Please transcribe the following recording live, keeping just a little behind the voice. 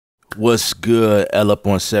What's good? L up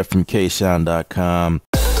on set from ksound.com.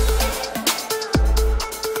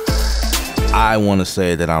 I want to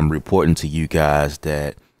say that I'm reporting to you guys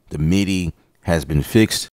that the Midi has been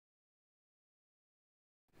fixed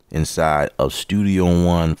inside of Studio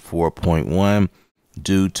One 4.1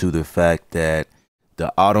 due to the fact that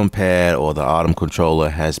the Autumn pad or the Autumn controller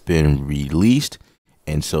has been released,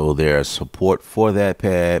 and so there's support for that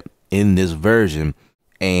pad in this version.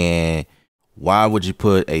 And why would you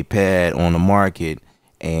put a pad on the market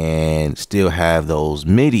and still have those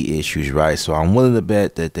Midi issues, right? So I'm willing to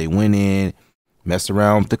bet that they went in, messed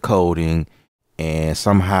around with the coding, and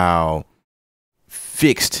somehow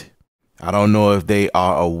fixed. I don't know if they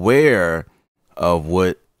are aware of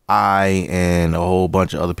what I and a whole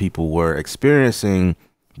bunch of other people were experiencing,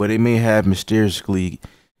 but it may have mistakenly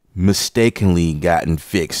gotten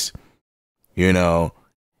fixed. You know,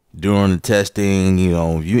 during the testing, you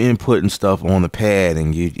know, you inputting stuff on the pad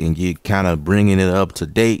and you kind of bringing it up to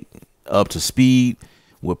date, up to speed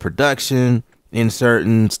with production,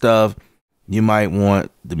 inserting stuff. You might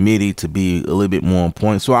want the Midi to be a little bit more on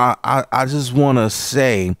point. So I just want to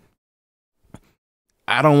say,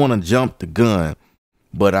 I don't want to jump the gun,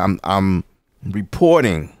 but I'm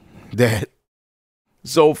reporting that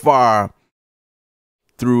so far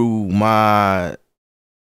through my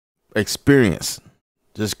experience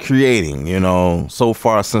just creating, you know, so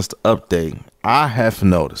far since the update, I have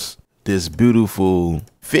noticed this beautiful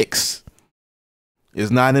fix.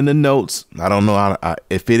 It's not in the notes. I don't know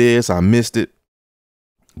if it is, I missed it,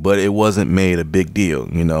 but it wasn't made a big deal.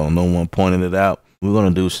 You know, no one pointed it out. We're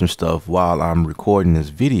going to do some stuff while I'm recording this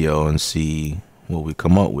video and see what we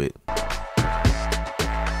come up with.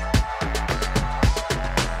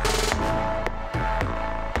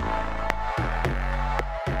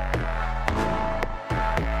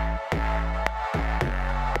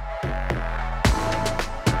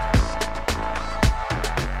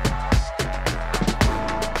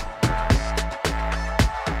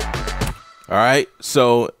 All right,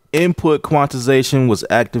 so input quantization was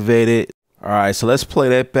activated. All right, so let's play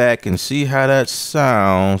that back and see how that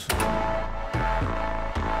sounds.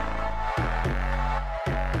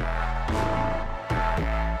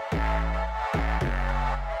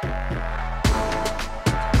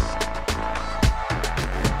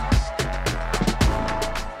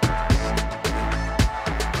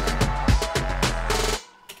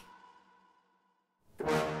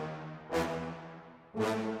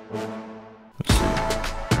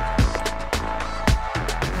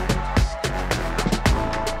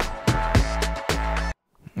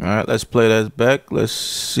 All right, let's play that back. Let's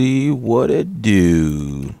see what it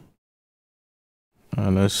do. All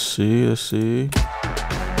right, let's see.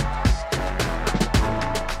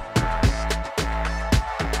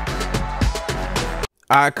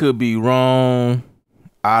 I could be wrong.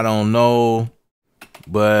 I don't know,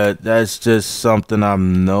 but that's just something I've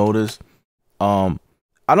noticed. I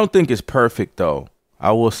don't think it's perfect though.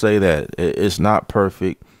 I will say that it's not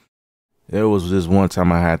perfect. There was this one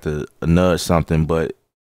time I had to nudge something, but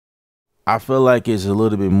I feel like it's a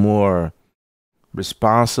little bit more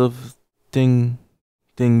responsive than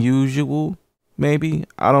usual. Maybe,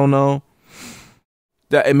 I don't know.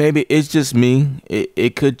 That maybe it's just me.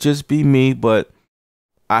 It could just be me, but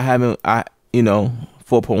you know,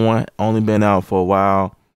 4.1 only been out for a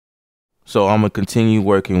while, so I'm gonna continue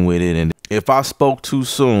working with it. And if I spoke too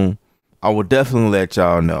soon, I will definitely let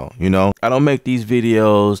y'all know. You know, I don't make these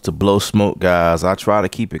videos to blow smoke, guys. I try to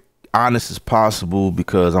keep it honest as possible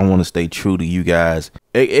because I want to stay true to you guys.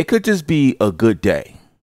 It could just be a good day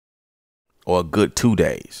or a good 2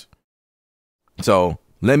 days. So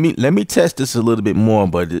let me test this a little bit more,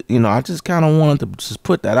 but you know, I just kind of wanted to just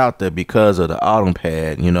put that out there because of the Autumn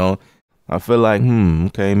pad. You know, I feel like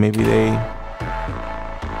okay, maybe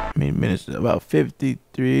minutes, about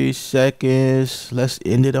 53 seconds. Let's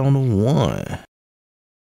end it on the 1.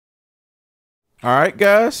 All right,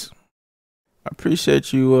 guys, I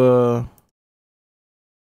appreciate you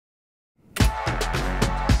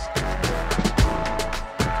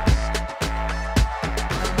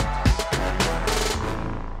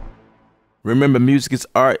remember, music is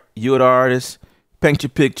art. You're the artist. Paint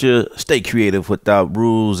your picture. Stay creative without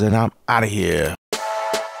rules. And I'm out of here.